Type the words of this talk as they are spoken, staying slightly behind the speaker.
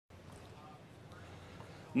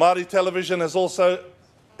Māori television has also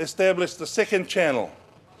established a second channel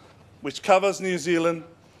which covers New Zealand,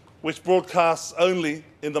 which broadcasts only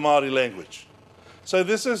in the Māori language. So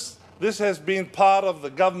this has been part of the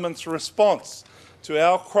government's response to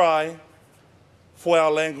our cry for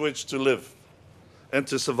our language to live and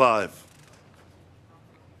to survive.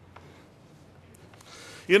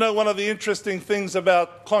 You know, one of the interesting things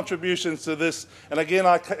about contributions to this, and again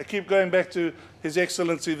I keep going back to His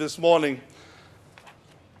Excellency this morning,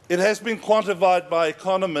 it has been quantified by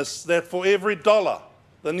economists that for every dollar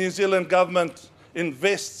the New Zealand government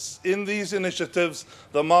invests in these initiatives,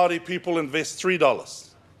 the Māori people invest $3.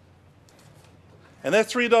 And that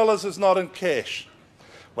 $3 is not in cash,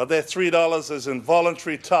 but that $3 is in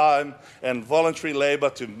voluntary time and voluntary labour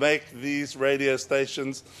to make these radio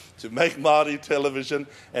stations, to make Māori television,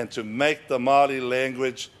 and to make the Māori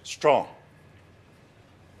language strong.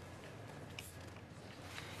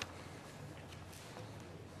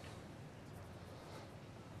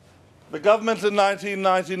 The government in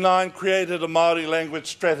 1999 created a Māori language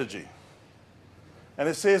strategy. And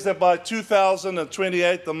it says that by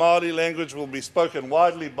 2028, the Māori language will be spoken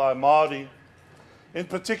widely by Māori. In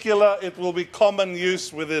particular, it will be common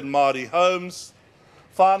use within Māori homes,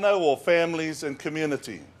 whānau or families and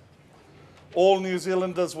community. All New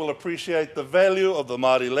Zealanders will appreciate the value of the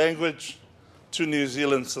Māori language to New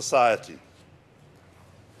Zealand society.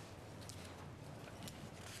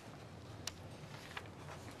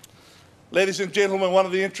 Ladies and gentlemen, one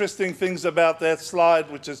of the interesting things about that slide,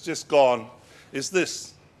 which has just gone, is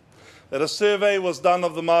this, that a survey was done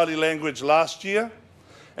of the Māori language last year,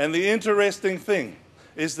 and the interesting thing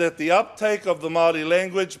is that the uptake of the Māori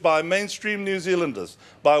language by mainstream New Zealanders,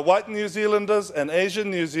 by white New Zealanders and Asian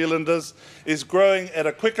New Zealanders, is growing at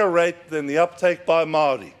a quicker rate than the uptake by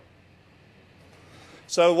Māori.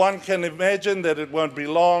 So one can imagine that it won't be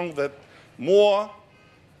long that more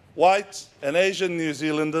white and Asian New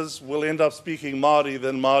Zealanders will end up speaking Māori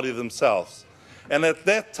than Māori themselves. And at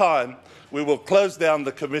that time, we will close down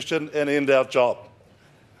the Commission and end our job.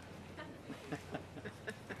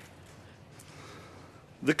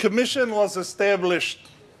 The Commission was established...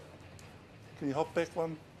 Can you hop back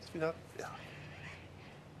one, sweetheart? Yeah.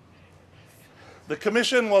 The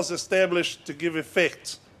Commission was established to give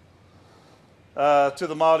effect to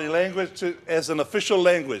the Māori language as an official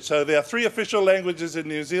language. So there are 3 official languages in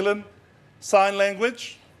New Zealand: sign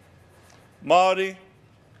language, Māori,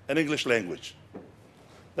 and English language.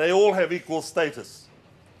 They all have equal status.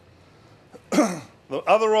 The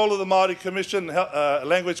other role of the Māori Commission,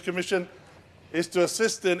 Language Commission is to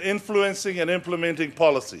assist in influencing and implementing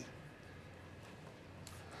policy.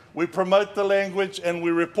 We promote the language and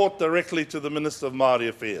we report directly to the Minister of Māori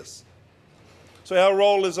Affairs. So our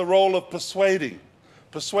role is a role of persuading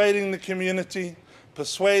the community,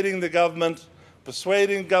 persuading the government,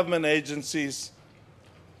 persuading government agencies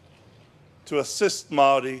to assist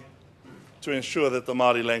Māori to ensure that the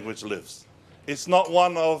Māori language lives. It's not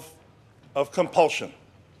one of compulsion,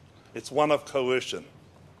 it's one of coercion.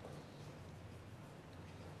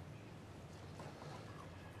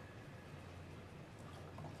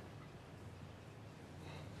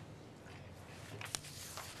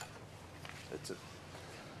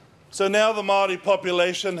 So now the Māori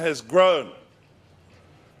population has grown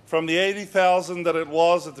from the 80,000 that it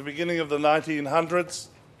was at the beginning of the 1900s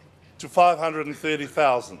to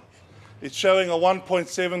 530,000. It's showing a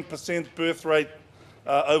 1.7% birth rate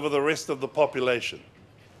over the rest of the population.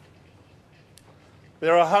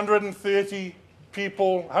 There are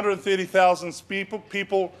 130,000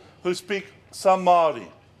 people who speak some Māori.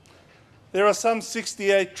 There are some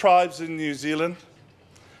 68 tribes in New Zealand.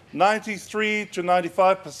 93 to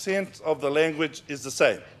 95% of the language is the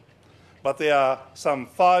same, but there are some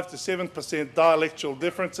 5 to 7% dialectal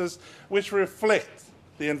differences which reflect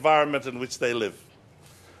the environment in which they live.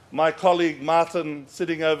 My colleague Martin,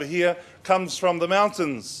 sitting over here, comes from the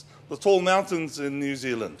mountains, the tall mountains in New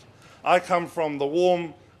Zealand. I come from the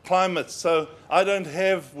warm climates, so I don't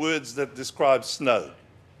have words that describe snow.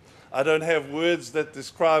 I don't have words that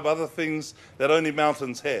describe other things that only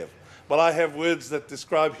mountains have. But I have words that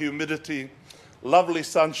describe humidity, lovely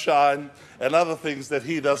sunshine, and other things that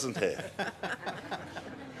he doesn't have.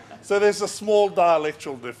 So there's a small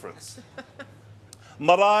dialectal difference.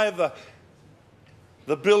 Marae,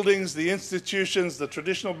 the buildings, the institutions, the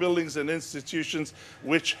traditional buildings and institutions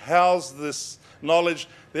which house this knowledge,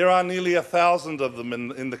 there are nearly 1,000 of them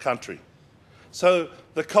in the country. So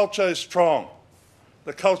the culture is strong.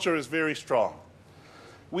 The culture is very strong.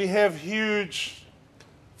 We have huge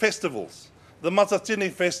festivals. The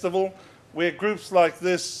Matatini Festival, where groups like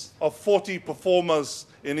this of 40 performers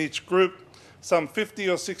in each group some 50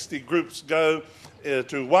 or 60 groups go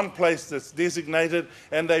to one place that's designated,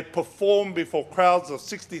 and they perform before crowds of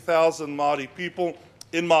 60,000 Maori people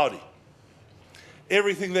in Maori.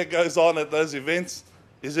 Everything that goes on at those events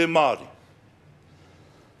is in Maori.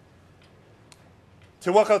 Te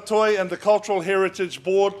Waka Toi and the Cultural Heritage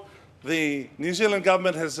Board, the New Zealand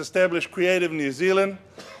government has established Creative New Zealand,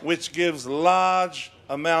 which gives large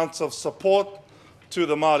amounts of support to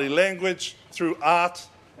the Maori language through art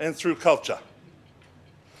and through culture.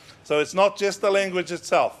 So it's not just the language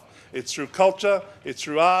itself. It's through culture, it's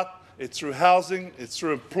through art, it's through housing, it's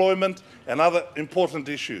through employment and other important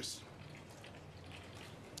issues.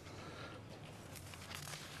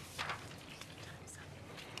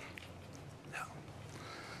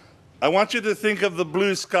 I want you to think of the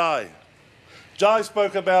blue sky. Jai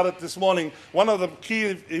spoke about it this morning. One of the key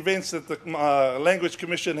events that the Language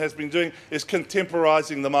Commission has been doing is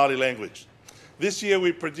contemporising the Māori language. This year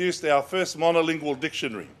we produced our first monolingual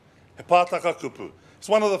dictionary, He Pātaka Kupu. It's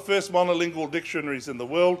one of the first monolingual dictionaries in the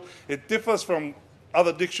world. It differs from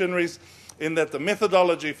other dictionaries in that the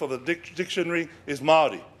methodology for the dictionary is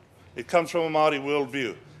Māori. It comes from a Māori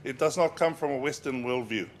worldview. It does not come from a Western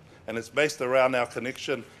worldview, and it's based around our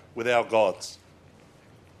connection with our gods.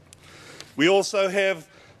 We also have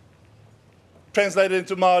translated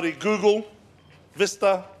into Māori Google,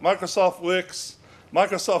 Vista, Microsoft Works,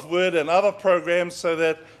 Microsoft Word and other programs so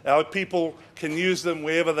that our people can use them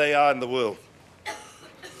wherever they are in the world.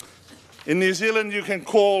 In New Zealand you can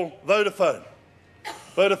call Vodafone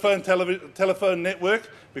telephone network,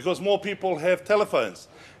 because more people have telephones,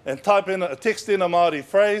 and type in a text in a Māori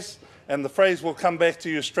phrase and the phrase will come back to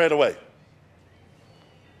you straight away,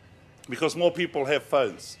 because more people have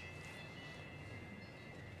phones.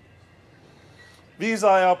 These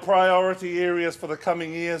are our priority areas for the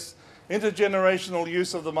coming years: intergenerational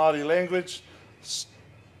use of the Māori language,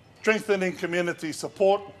 strengthening community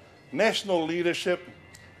support, national leadership,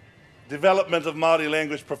 development of Māori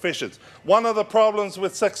language professions. One of the problems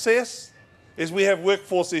with success is we have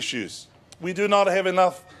workforce issues. We do not have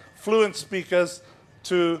enough fluent speakers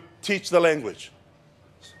to teach the language.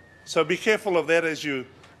 So be careful of that as you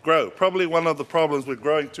grow. Probably one of the problems with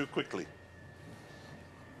growing too quickly.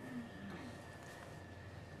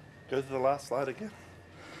 Go to the last slide again.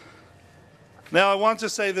 Now I want to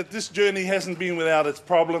say that this journey hasn't been without its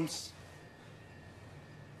problems.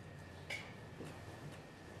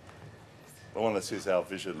 I want to see our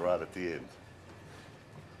vision right at the end.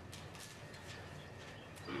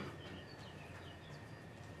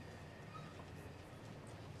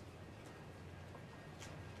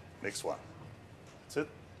 Next one. That's it.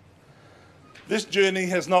 This journey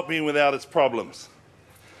has not been without its problems.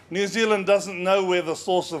 New Zealand doesn't know where the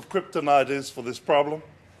source of kryptonite is for this problem.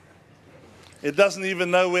 It doesn't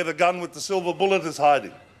even know where the gun with the silver bullet is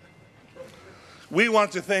hiding. We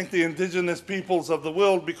want to thank the indigenous peoples of the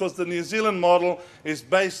world, because the New Zealand model is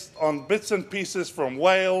based on bits and pieces from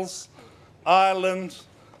Wales, Ireland,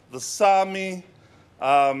 the Sami,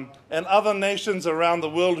 and other nations around the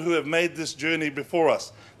world who have made this journey before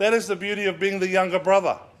us. That is the beauty of being the younger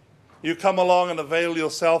brother. You come along and avail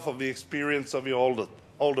yourself of the experience of your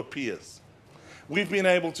older peers. We've been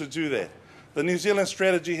able to do that. The New Zealand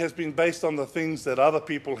strategy has been based on the things that other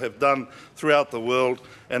people have done throughout the world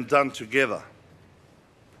and done together.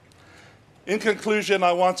 In conclusion,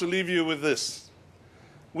 I want to leave you with this.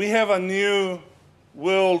 We have a new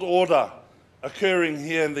world order occurring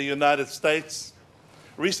here in the United States.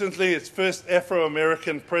 Recently, its first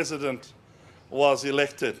Afro-American president was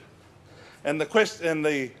elected. And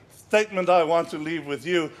the statement I want to leave with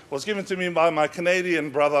you was given to me by my Canadian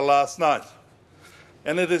brother last night.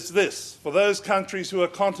 And it is this: for those countries who are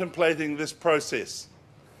contemplating this process,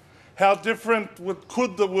 how different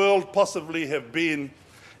could the world possibly have been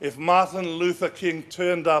if Martin Luther King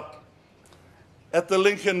turned up at the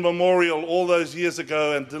Lincoln Memorial all those years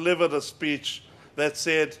ago and delivered a speech that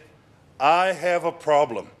said, "I have a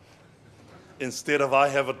problem," instead of "I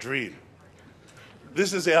have a dream."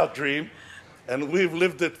 This is our dream, and we've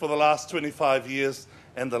lived it for the last 25 years,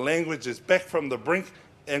 and the language is back from the brink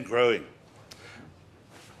and growing.